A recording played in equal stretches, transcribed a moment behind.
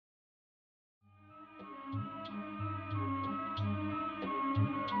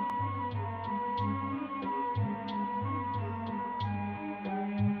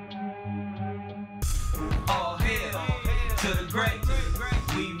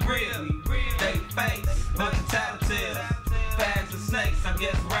real, they fake, bunch of tattletales, fags and snakes. I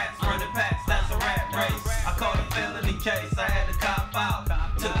guess rats running packs, that's a rat race. I caught a felony case, I had to cop out.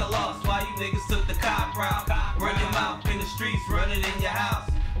 Took a loss while you niggas took the cop route. Run your mouth in the streets, run it in your house.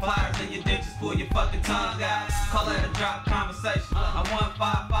 Pliers in your ditches, pull your fucking tongue out. Call that a drop conversation. I'm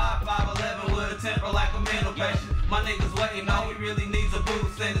 155, 5'11", with a temper like a mental patient. My niggas waiting, all we really need's a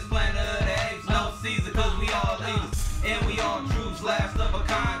boost. And it's Planet of the Apes, no Caesar, cause we all leaders. And we all troops, last of a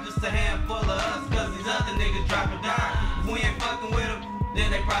kind. Just a handful of us, cause these other niggas dropping dime. If we ain't fucking with them, then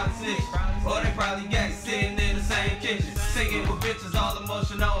they probably snitch. Or they probably gay, sitting in the same kitchen. Singing with bitches, all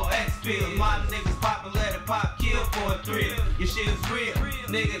emotional X pills. My niggas poppin', let it pop, kill for a thrill. Your shit is real,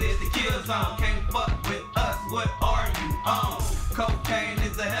 nigga, this the kill zone. Can't fuck with us, what are you on? Cocaine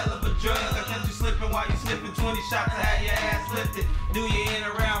is a hell of a drug. I catch you slipping while you slipping 20 shots to have your ass lifted. Do you in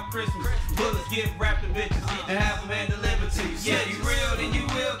around Christmas? Bullets get wrapped in bitches and have them hand delivered to you. Yeah, you real, then you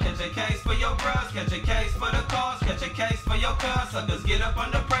will. Catch a case for your bros, catch a case for the cause, catch a case for your cuz. Suckers get up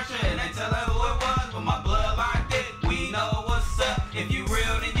under pressure and they tell her who it was, but my bloodline did. We know what's up. If you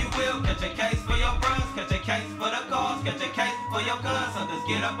real, then you will. Catch a case for your bros, catch a case for the cause, catch a case for your cuz. Suckers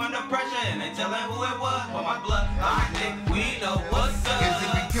get up under pressure and they tell her who it was, but my bloodline did. We know what's up. Is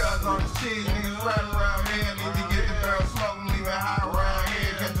it because on the cheese niggas right around here? Need to get the barrel smoking, leave it high around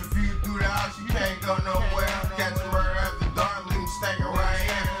here. Catch a few through the house, you can't go nowhere. Catch a murder after dark, leave them stacking right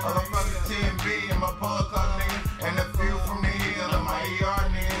here. All the fucking TMB and my pull club niggas, and a few from the hill and my ER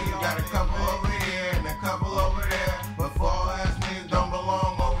niggas. Got a couple over here and a couple over there, but for all ass niggas don't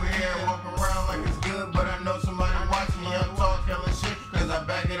belong over here. Walk around like it's good, but I know somebody watching me. I'm talk hella shit, cause I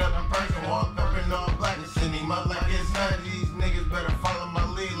back it up in person. Walk up in all black and send him up like it's none. These niggas better follow my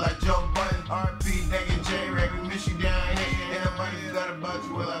lead like Joe Button. RP, nigga J-Ray, we miss you down here. Ain't nobody got about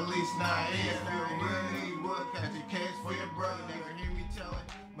you, well at least not here.